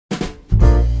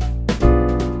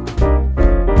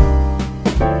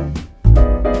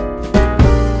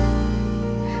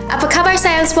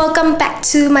guys, welcome back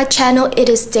to my channel. It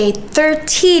is day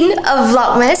 13 of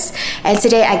Vlogmas and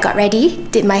today I got ready,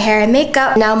 did my hair and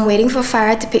makeup. Now I'm waiting for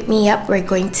Farah to pick me up. We're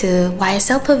going to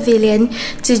YSL Pavilion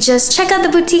to just check out the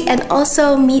boutique and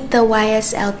also meet the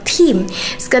YSL team.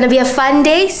 It's gonna be a fun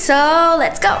day, so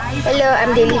let's go. Hello,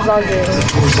 I'm daily vlogging.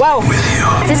 Wow!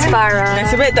 This is Farah.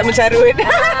 Nasib baik tak mencarut.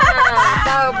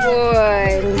 Tahu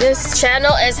pun. This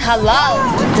channel is halal.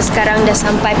 Kita sekarang dah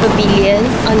sampai Pavilion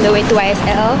on the way to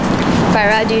YSL.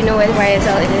 Farah, do you know where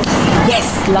YSL is? Yes,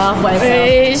 love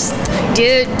YSL.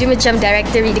 Dia macam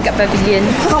directory dekat Pavilion.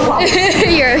 Oh, wow.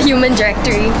 You're a human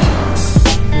directory.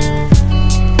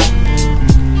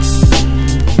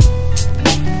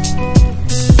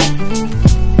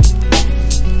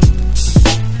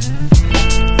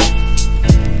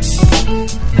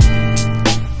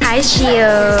 Hi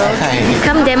Shio. Hi.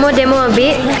 Come demo a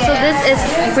bit. So this is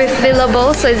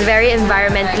refillable, so it's very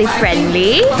environmentally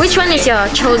friendly. Which one is your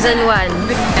chosen one?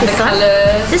 This one?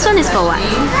 This one is for what?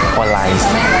 For lines.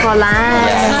 For lines.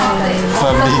 Yeah.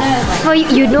 For me. Oh,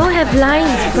 you don't have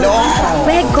lines, bro. No.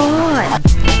 Where God?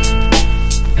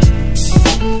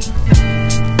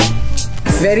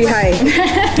 Very high.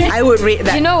 I would rate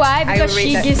that. You know why? Because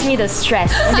she gives me the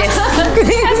stress. Yes.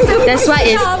 That's why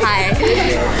it's high.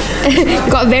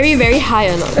 Got very, very high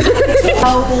or not?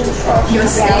 You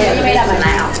made up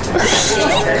now.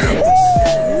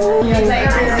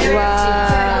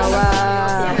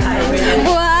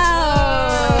 Wow.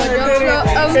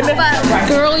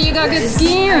 Girl, you got good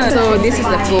skin. So this is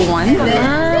the full one.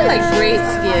 Like great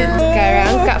skin.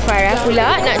 Sekarang Kak Farah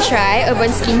pula nak try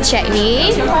Urban Skin Check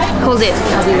ni. Hold it.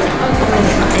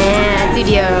 Itu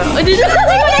dia.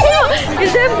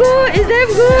 It's damn good. It's damn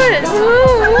good.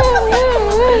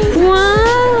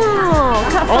 Wow.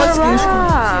 Kak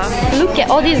Farah. Look at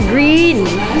all this green.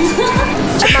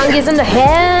 Manggis in the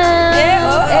hair.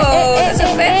 It's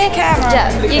a fancy camera.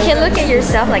 You can look at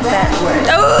yourself like that.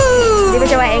 Oh. Dia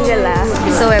macam wide angle lah.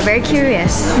 So we're very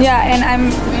curious. Yeah, and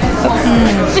I'm.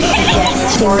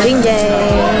 Ding ding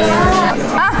ding.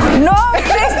 No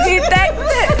face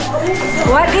detected.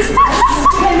 What is that?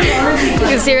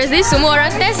 Seriously, semua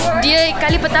orang test dia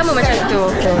kali pertama macam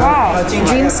tu. Wow.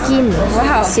 Dream skin.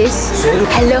 Wow. Sis.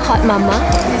 Hello, hot mama.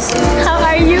 How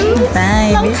are you?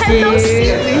 Bye. Long time no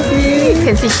see. You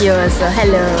can see Shio also.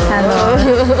 Hello.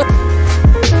 Hello.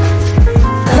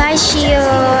 Bye, Shio.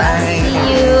 I'll see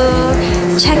you.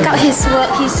 Check out his work.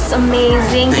 He's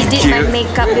amazing. He did my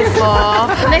makeup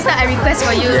before. Next time I request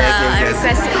for you lah. I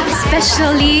request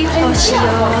especially for Shio.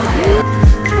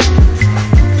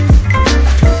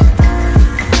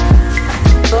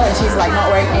 She's like not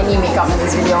wearing any makeup in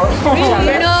this video.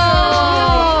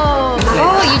 No!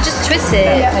 Oh, you just twist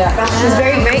it. Yeah. It's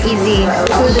very, very easy.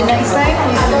 So the next time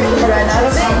you run out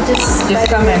of it, just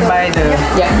come and buy the.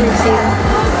 Yeah.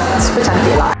 Super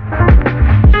cantik lah.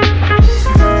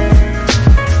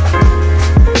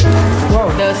 Wow,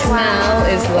 the smell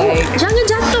is like. Jangan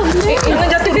jatuh. Jangan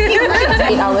jatuh.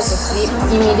 8 hours of sleep,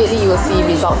 immediately you will see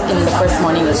results in the first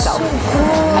morning itself.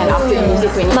 And after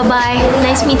immediately 20. Bye-bye.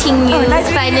 Nice meeting you. Nice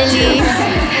Finally.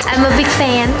 I'm a big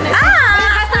fan.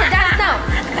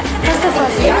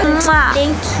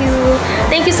 Thank you.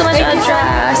 Thank you so much,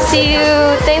 Audra. See you.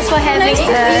 Thanks for having us.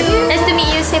 Nice to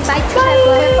meet you. Say bye to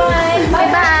everyone.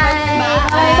 Bye-bye.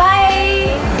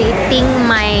 Bye. Dating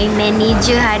my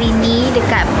manager hari ni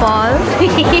dekat Paul.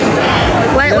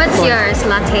 What's yours?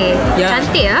 Latte. Yeah.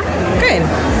 Cantik ya? Kan?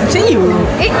 Macam you.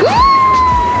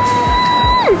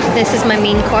 This is my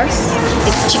main course.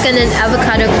 It's chicken and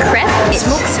avocado crepe.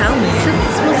 Smoked salmon.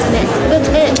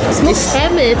 Smoked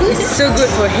salmon. It's so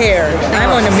good for hair. I'm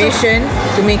on a mission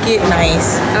to make it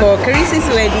nice for Charis's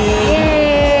wedding.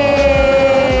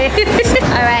 Yay!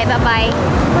 Alright, bye-bye.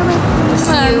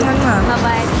 See you.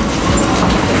 Bye-bye.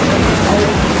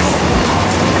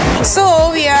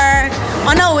 So we are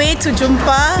on our way to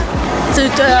Jumpa. We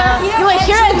are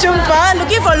here at Jumpa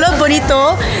looking for Love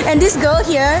Bonito, and this girl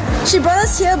here, she brought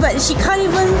us here, but she can't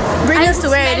even bring us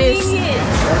to where it is.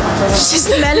 She's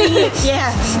smelling it.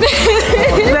 Yeah.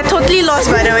 We're totally lost,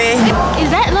 by the way.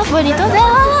 Is that Love Bonito?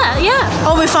 Yeah.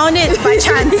 Oh, we found it by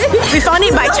chance. We found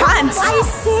it by chance. I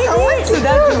said it.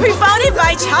 We found it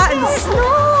by chance.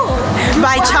 No.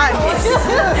 By chance.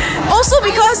 Also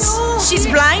because she's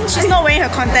blind, she's not wearing her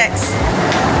contacts.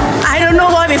 I don't know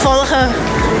why we follow her.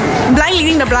 Blind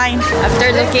leading the blind.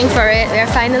 After looking for it, we are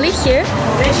finally here.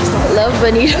 Love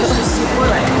Bonito.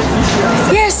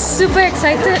 Yes, super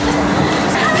excited.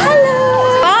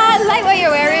 Hello. I like what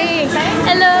you're wearing.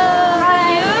 Hello.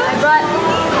 Hi. I brought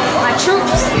my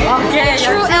troops. Okay.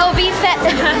 True LB set.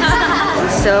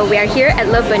 So we are here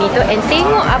at Love Bonito and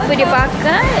tengok apa dia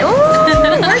pakai. Oh,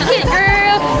 work it,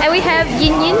 girl. And we have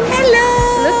Yin Yin.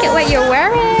 Hello. Look at what you're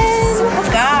wearing.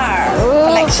 Supergar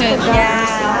collection.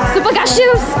 Yeah. Supergar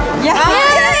shoes. Yeah.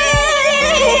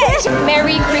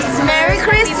 Merry Christmas. Merry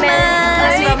Christmas.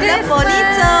 From the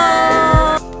Bonito.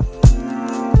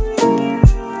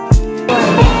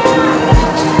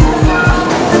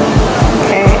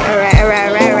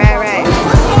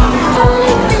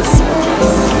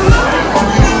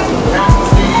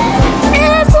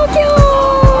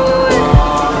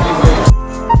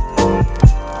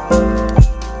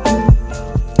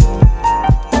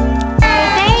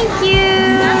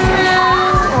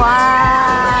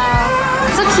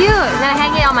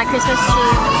 Christmas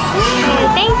tree.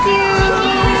 Thank you.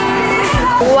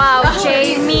 Wow,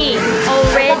 Jamie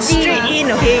already. Straight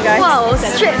in, okay, guys. Wow,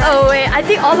 straight away. I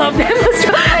think all of them was.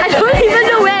 I don't even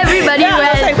know where everybody went.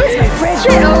 I was like, where's my friend?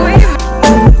 Straight away.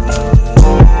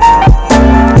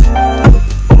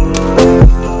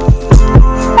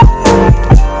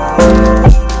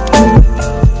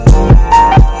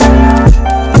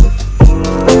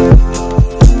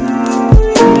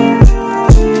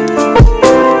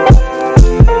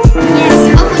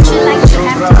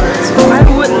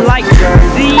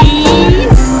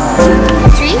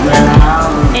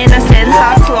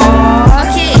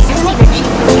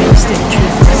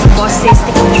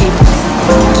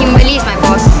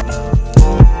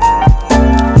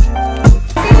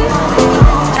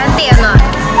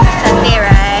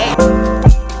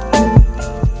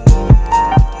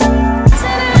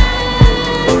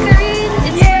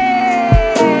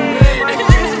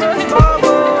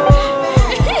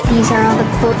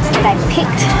 That I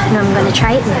picked and I'm gonna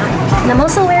try it now. And I'm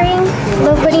also wearing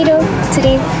Love Bonito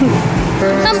today.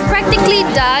 I'm practically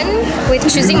done with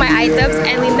choosing my items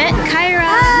and we met Kyra.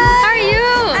 How are you?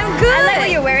 I'm good. I like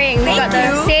what you're wearing. We got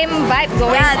the same vibe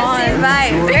going on. Yeah, the same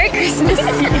vibe. Very Christmassy.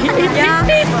 Yeah.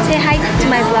 Say hi to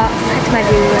my vlog, hi to my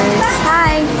viewers.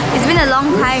 Hi. It's been a long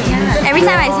time. Yeah. Every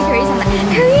time I see Carice, I'm like,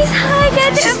 Carice, hi,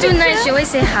 get She's too nice. She always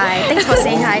say hi. Thanks for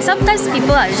saying hi. Sometimes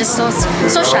people are just so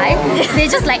shy. They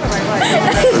just like.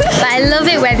 But I love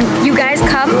it when you guys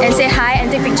come and say hi and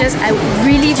take pictures. I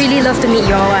really love to meet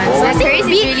you all. So I think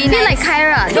be like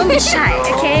Kyra. Don't be shy,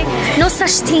 okay? No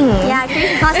such thing. Yeah,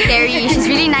 Carice is not scary. She's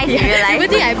really nice in real life.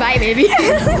 Good thing I buy, maybe.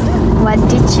 What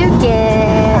did you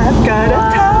get? I've got a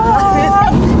top.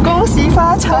 恭喜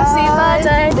发财.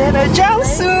 And a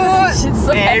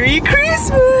jumpsuit. Merry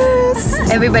Christmas.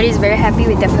 Everybody's very happy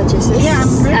with their purchases. Yeah,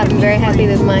 I'm very happy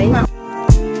with mine.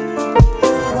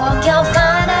 Walk your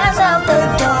finance out the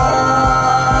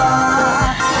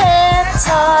door. Head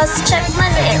toss, check my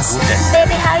lips.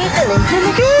 Baby, how you feeling?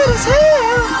 Feeling good as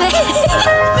hell.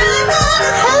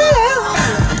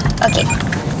 Okay.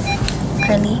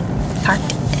 Currently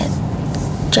parked at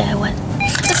JI1.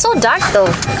 It's so dark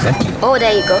though. Thank you. Oh,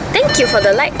 there you go. Thank you for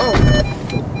the light. Oh.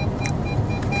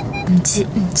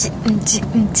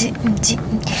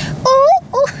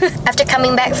 After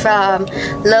coming back from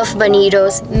Love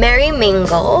Bonito's Merry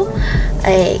Mingle,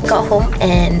 I got home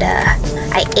and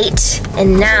I ate,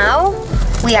 and now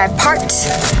we are parked.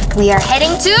 We are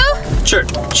heading to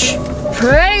Church.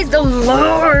 Praise the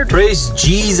Lord. Praise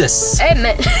Jesus.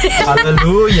 Amen.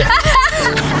 Hallelujah.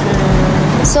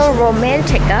 So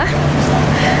romantic, huh?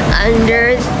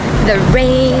 Under the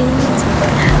rain,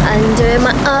 under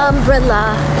my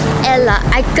umbrella, Ella,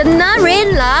 I cannot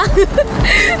rain la.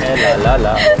 La la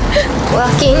la.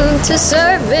 Walking to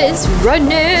service right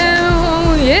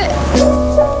now, yeah.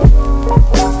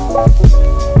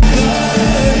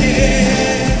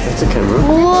 That's a camera.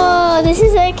 Whoa, this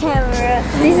is a camera.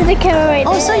 This is the camera right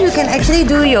there. So you can actually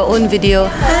do your own video.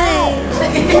 Hi.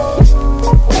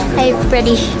 Hi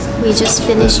everybody, we just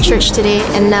finished church today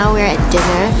and now we're at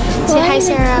dinner. Say hi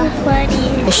Sarah. So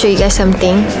funny. I'll show you guys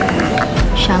something.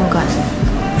 Sham got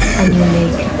a new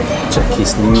leg. Check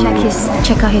his new.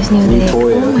 Check out his new leg.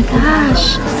 toy. Oh my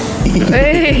gosh.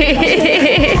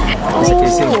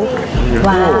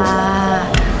 Wow.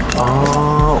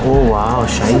 Oh wow,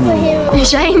 shiny.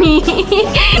 Shiny.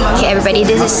 Okay everybody,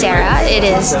 this is Sarah. It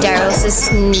is Daryl's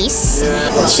niece.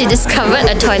 She discovered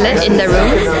a toilet in the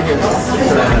room.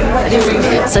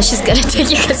 So she's gonna take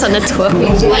you guys on a tour. I'm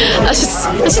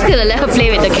just gonna let her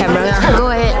play with the camera. Go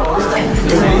ahead.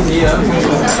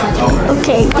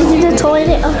 Okay, this is the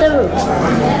toilet of the room.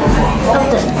 Of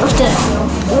the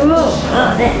room.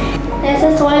 Oh, there. There's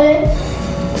the toilet.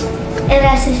 And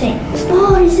that's the thing.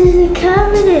 Oh, this is a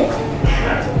cabinet.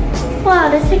 Wow,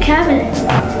 that's a cabinet.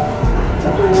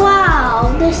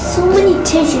 Wow, there's so many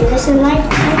tissues. There's a light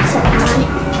types of mine.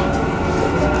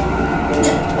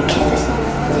 Okay, that's not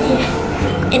here.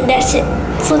 And that's it.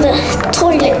 for the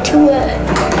toilet to work.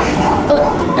 But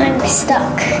I'm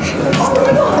stuck.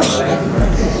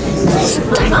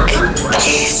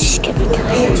 Just get me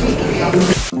tired.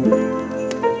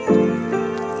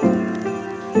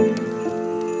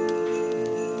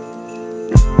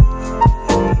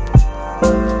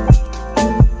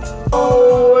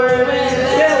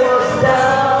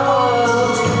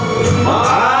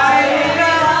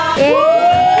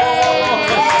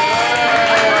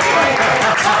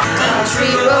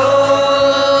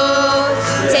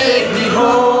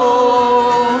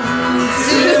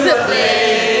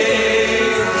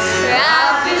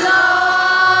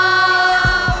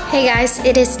 Hey guys,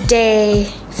 it is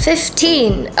day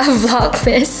 15 of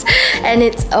Vlogmas and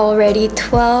it's already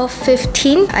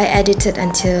 12:15. I edited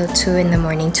until 2 in the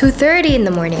morning, 2:30 in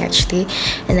the morning actually,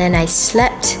 and then I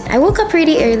slept. I woke up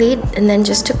pretty early and then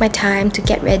just took my time to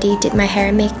get ready, did my hair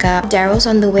and makeup. Daryl's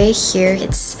on the way here.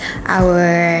 It's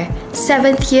our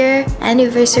 7th year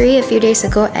anniversary a few days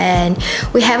ago and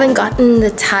we haven't gotten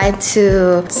the time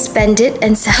to spend it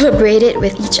and celebrate it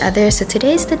with each other. So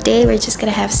today's the day. We're just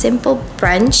gonna have simple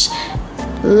brunch.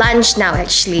 Lunch now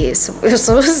actually. It was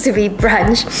supposed to be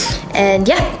brunch. And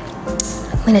yeah,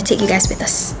 I'm gonna take you guys with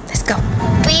us. Let's go.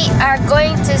 We are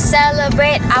going to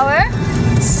celebrate our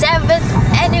 7th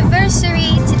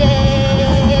anniversary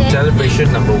today.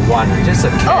 Celebration number 1, just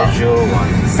a casual one.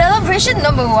 Celebration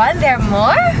number 1? There are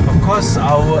more? Of course,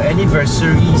 our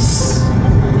anniversaries,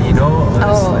 you know,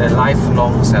 a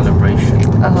lifelong celebration.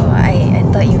 Oh, I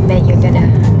thought you meant you're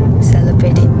gonna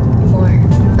celebrate it more.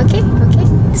 Okay,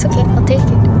 it's okay, I'll take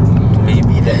it.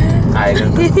 Maybe that, I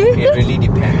don't know. It really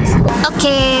depends.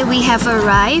 Okay, we have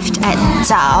arrived at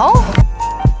Zhao.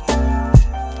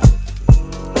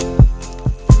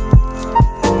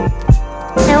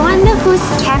 I wonder whose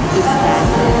cap is that?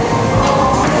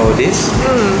 Oh, this?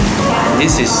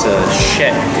 This is a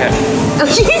shed cap. Oh,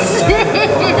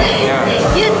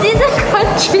 you didn't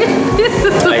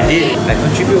contribute. I did. I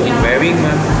contribute in wearing,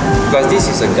 man. Because this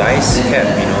is a guy's cap,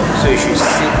 you know. So you should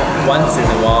sit once in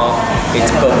a while.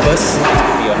 Its purpose is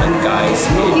to be on a guy's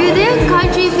head. You didn't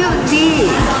contribute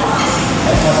this.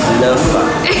 Love.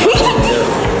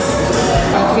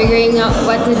 Figuring out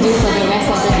what to do for the rest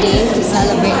of the day to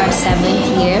celebrate our 7th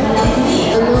year. I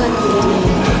don't know what to do.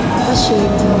 What should we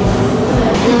do?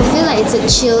 And I feel like it's a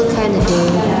chill kind of day.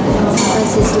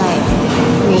 Because it's like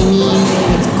rainy,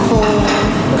 it's cold,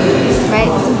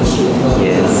 right?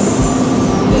 Yes.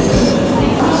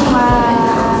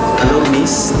 Wow. Hello,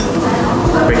 miss.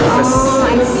 Breakfast. Oh,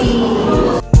 I see.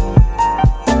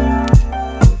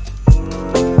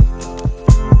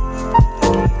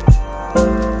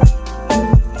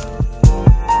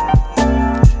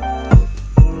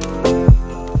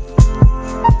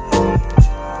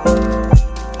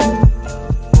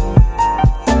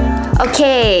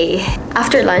 Okay,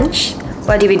 after lunch,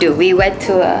 what did we do? We went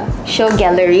to a show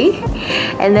gallery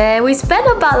and then we spent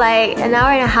about like an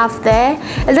hour and a half there,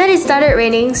 and then it started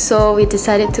raining, so we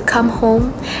decided to come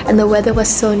home and the weather was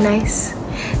so nice,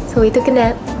 so we took a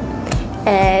nap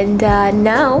and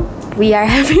now we are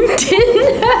having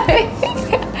dinner.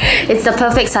 It's the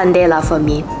perfect Sunday lah for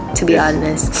me, to be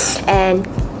honest. And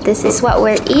this is what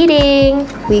we're eating.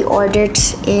 We ordered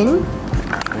in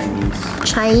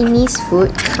Chinese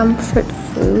food, comfort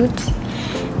food,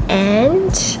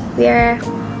 and we are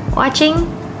watching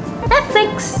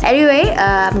Netflix. Anyway,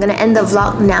 I'm gonna end the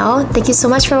vlog now. Thank you so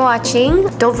much for watching.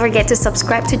 Don't forget to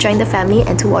subscribe to join the family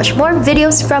and to watch more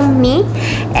videos from me.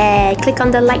 And click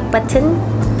on the like button,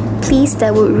 please.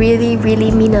 That would really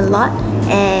mean a lot.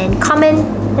 And comment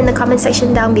in the comment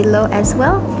section down below as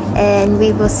well. And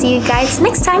we will see you guys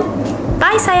next time.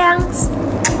 Bye, sayangs.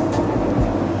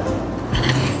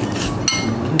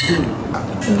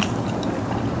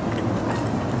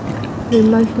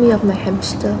 Reminds me of my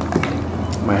hamster.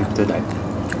 My hamster died.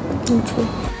 Me too.